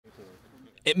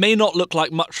It may not look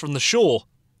like much from the shore,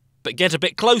 but get a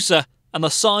bit closer and the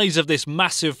size of this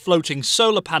massive floating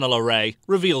solar panel array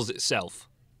reveals itself.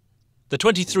 The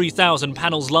 23,000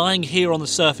 panels lying here on the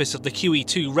surface of the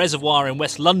QE2 reservoir in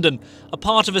West London are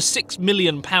part of a £6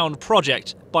 million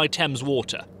project by Thames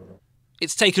Water.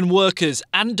 It's taken workers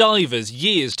and divers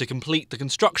years to complete the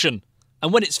construction,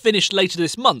 and when it's finished later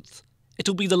this month,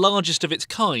 it'll be the largest of its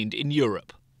kind in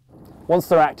Europe. Once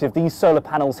they're active, these solar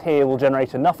panels here will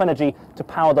generate enough energy to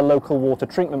power the local water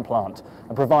treatment plant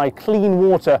and provide clean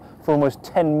water for almost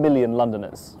 10 million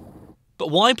Londoners. But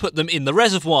why put them in the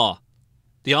reservoir?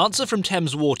 The answer from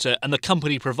Thames Water and the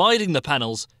company providing the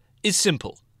panels is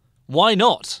simple. Why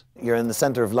not? You're in the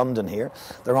centre of London here.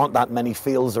 There aren't that many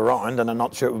fields around, and I'm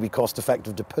not sure it would be cost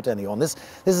effective to put any on this.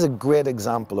 This is a great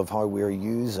example of how we're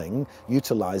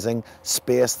utilising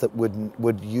space that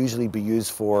would usually be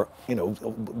used for,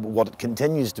 what it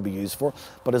continues to be used for,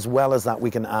 but as well as that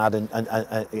we can add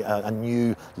a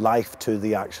new life to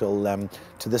the actual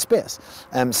to the space.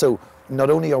 So not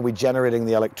only are we generating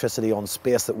the electricity on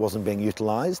space that wasn't being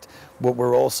utilised, but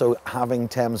we're also having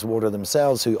Thames Water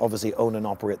themselves, who obviously own and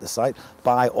operate the site,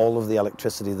 buy all of the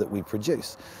electricity that we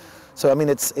produce. So, I mean,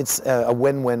 it's a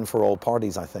win-win for all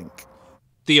parties, I think.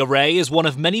 The array is one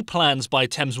of many plans by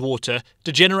Thames Water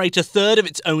to generate a third of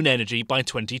its own energy by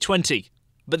 2020.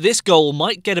 But this goal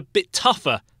might get a bit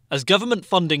tougher as government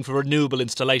funding for renewable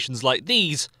installations like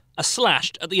these are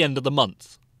slashed at the end of the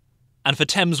month. And for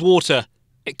Thames Water,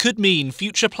 it could mean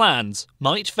future plans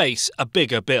might face a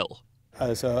bigger bill.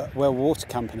 As a well water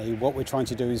company, what we're trying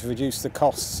to do is reduce the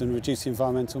costs and reduce the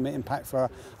environmental impact for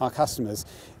our customers.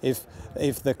 If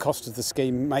the cost of the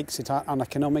scheme makes it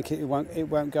uneconomic, it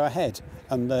won't go ahead.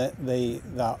 And the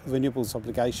renewables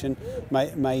obligation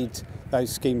made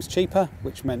those schemes cheaper,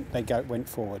 which meant they went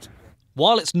forward.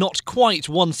 While it's not quite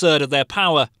 1/3 of their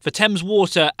power, for Thames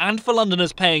Water and for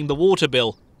Londoners paying the water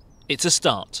bill, it's a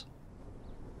start.